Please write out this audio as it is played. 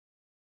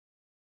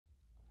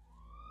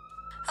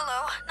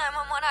Hello,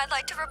 911, I'd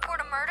like to report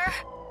a murder.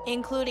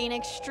 Including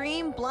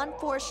extreme blunt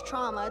force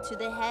trauma to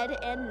the head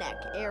and neck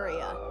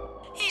area.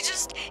 He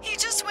just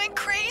went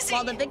crazy.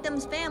 While the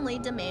victim's family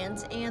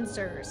demands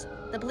answers.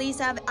 The police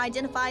have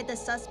identified the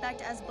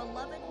suspect as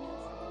beloved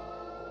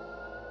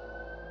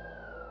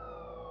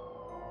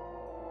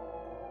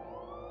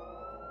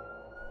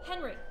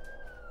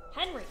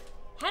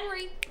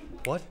Henry!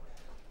 What?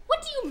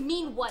 What do you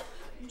mean, what?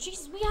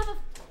 Jesus, we have a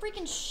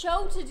freaking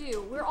show to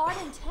do. We're on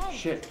in 10.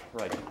 Shit,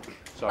 right.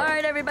 Sorry. All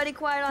right, everybody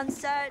quiet on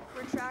set.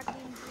 Retracting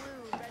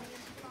blue. Ready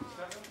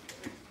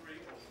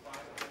and strong.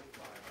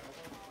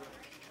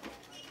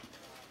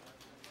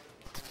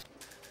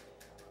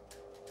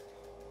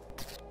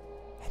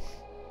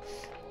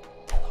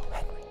 Hello,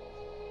 Henry.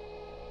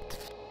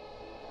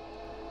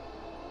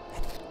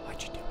 Henry,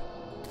 why'd you do it?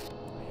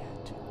 I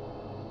had to.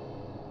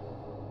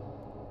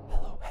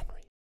 Hello,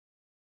 Henry.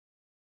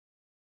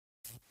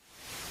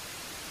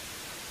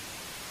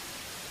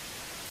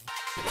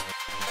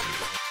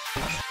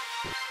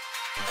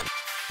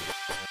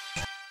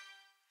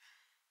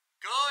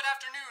 Good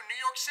afternoon, New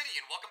York City,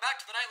 and welcome back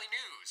to the Nightly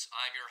News.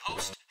 I'm your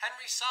host,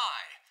 Henry Sy.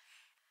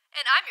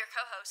 And I'm your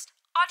co-host,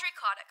 Audrey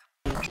Kotick.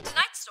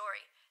 Tonight's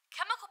story,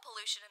 chemical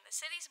pollution in the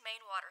city's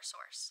main water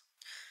source.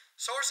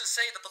 Sources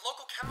say that the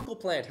local chemical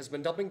plant has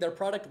been dumping their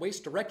product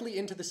waste directly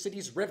into the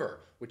city's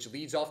river, which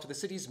leads off to the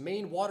city's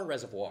main water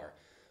reservoir.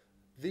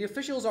 The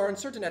officials are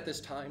uncertain at this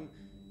time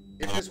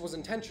if this was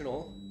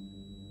intentional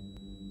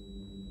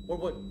or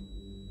what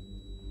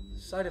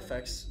side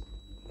effects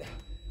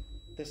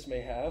this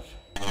may have.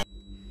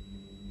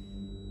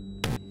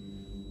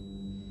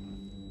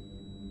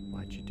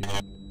 Why'd you do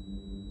it?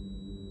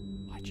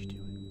 Why'd you do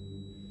it?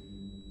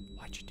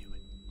 Why'd you do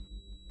it?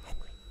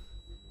 Henry.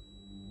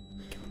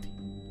 Guilty.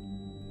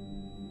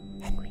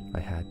 Henry. I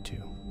had to.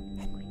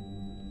 Henry.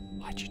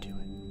 Why'd you do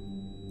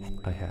it?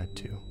 Henry. I had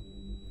to.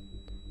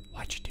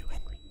 Why'd you do,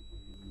 Henry?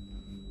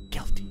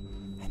 Guilty.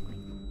 Henry.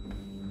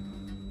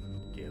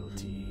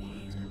 Guilty.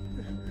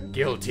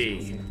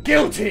 Guilty.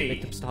 Guilty!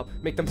 Make them stop.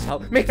 Make them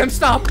stop. Make them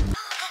stop! We'll be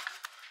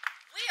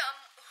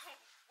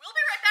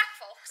right back,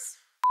 folks.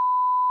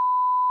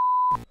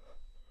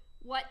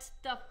 What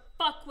the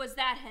fuck was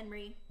that,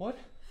 Henry? What?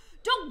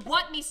 Don't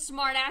what me,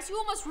 smartass. You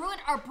almost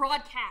ruined our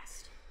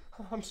broadcast.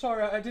 I'm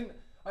sorry, I didn't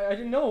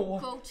know.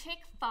 Go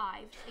take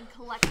 5 and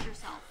collect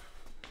yourself.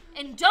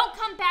 And don't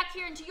come back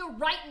here until you're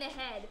right in the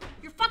head.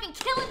 You're fucking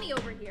killing me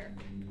over here.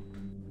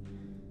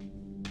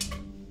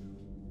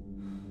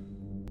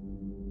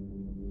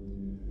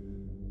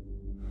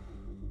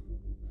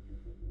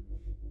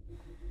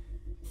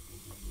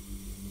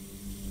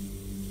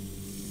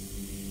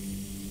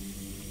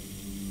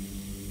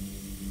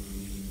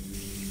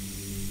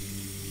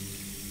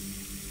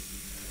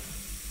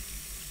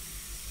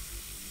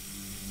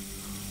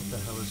 What the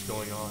hell is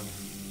going on?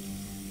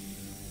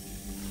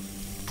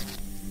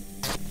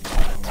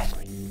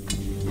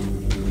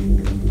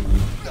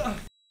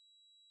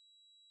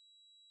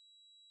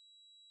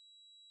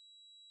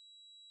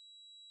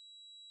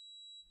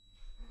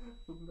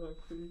 I'm not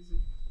crazy.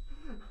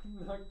 I'm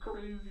not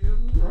crazy.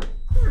 I'm not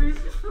crazy.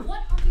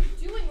 What are you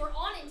doing? We're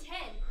on in 10.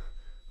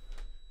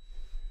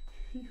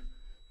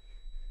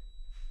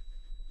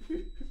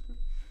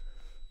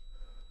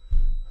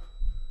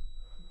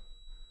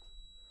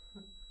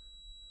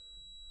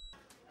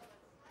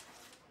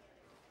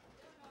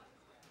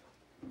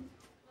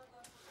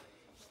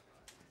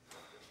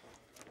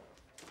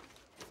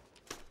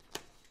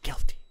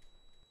 Guilty.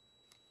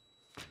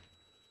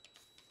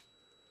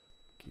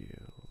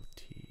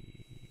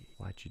 Guilty.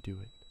 Why'd you do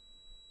it?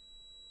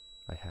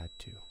 I had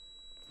to.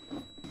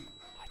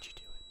 Why'd you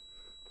do it?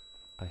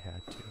 I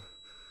had to.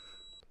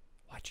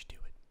 Why'd you do it?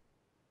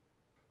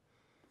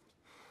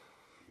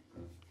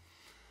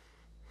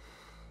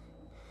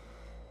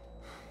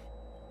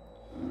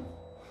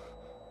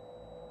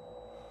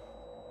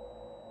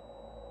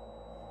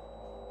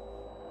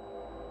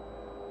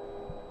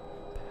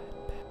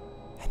 Bad.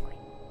 Henry.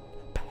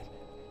 Batman.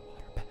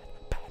 Water bad.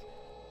 Batman.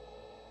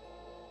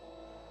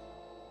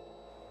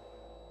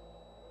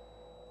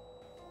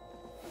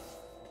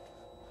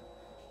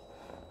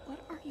 What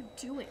are you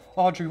doing?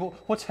 Audrey,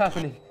 what's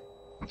happening?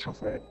 It's your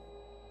fault.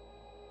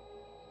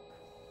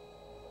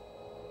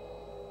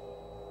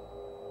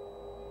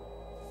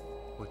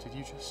 What did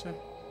you just say?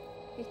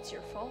 It's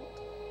your fault.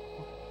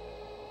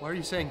 Why are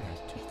you saying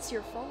that? It's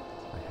your fault.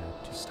 I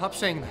had to. Stop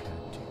saying that.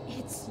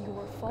 It's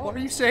your fault. Why are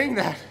you saying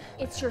that?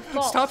 It's your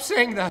fault. Stop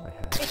saying that.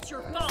 It's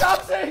your fault.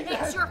 Stop saying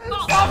that. It's your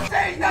fault. Stop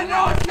saying that.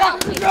 No, it's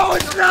not. No,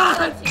 it's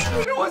not.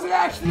 It wasn't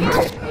actually.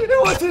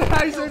 It wasn't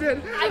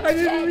accident. I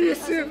didn't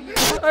miss him.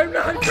 I'm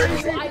not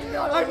crazy.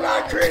 I'm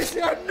not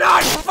crazy. I'm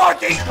not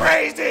fucking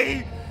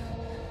crazy.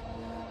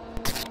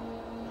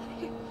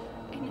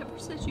 I never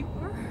said you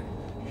were.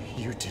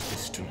 You did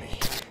this to me.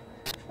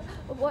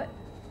 What?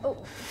 Oh.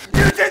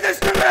 You did this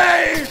to me.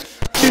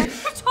 What are you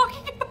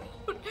talking about?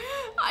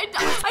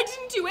 I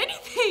didn't do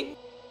anything.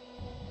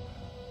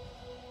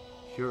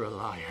 You're a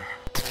liar.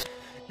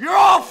 You're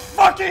all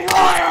fucking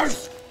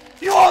liars!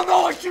 You all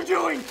know what you're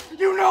doing!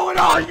 You know it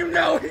all! You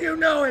know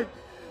it!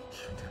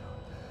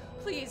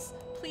 Please,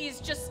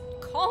 just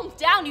calm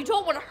down. You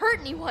don't want to hurt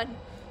anyone.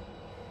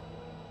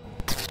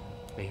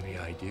 Maybe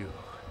I do.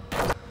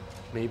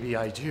 Maybe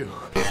I do.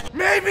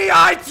 Maybe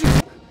I do!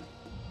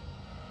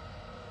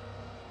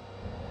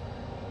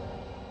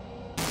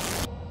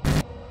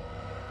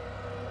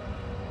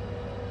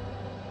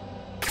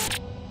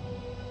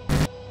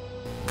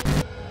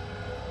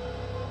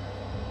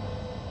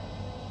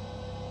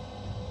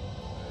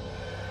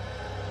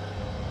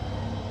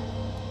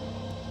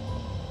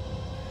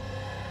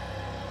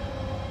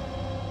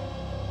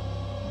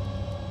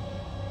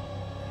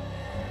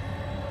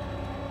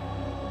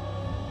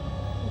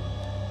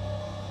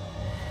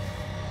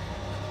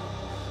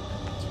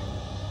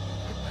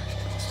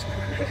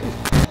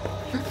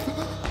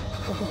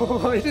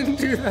 Oh, I didn't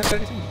do that.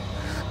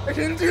 I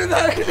didn't do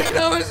that. It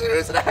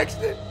was an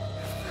accident.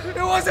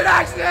 It was an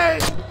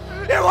accident.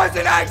 It was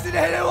an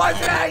accident. It was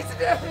an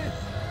accident.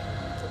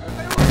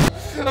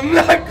 I'm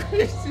not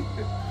crazy.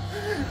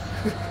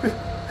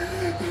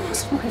 It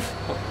was my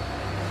fault.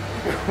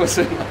 It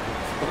wasn't my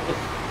fault.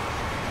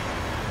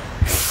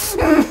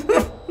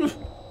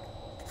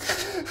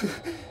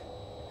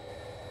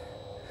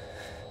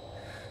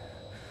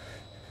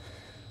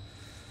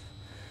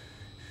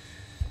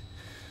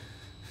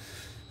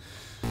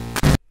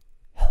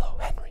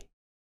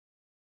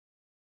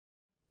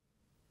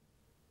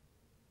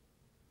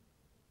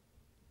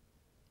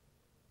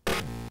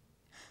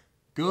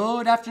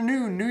 Good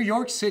afternoon, New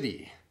York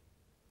City.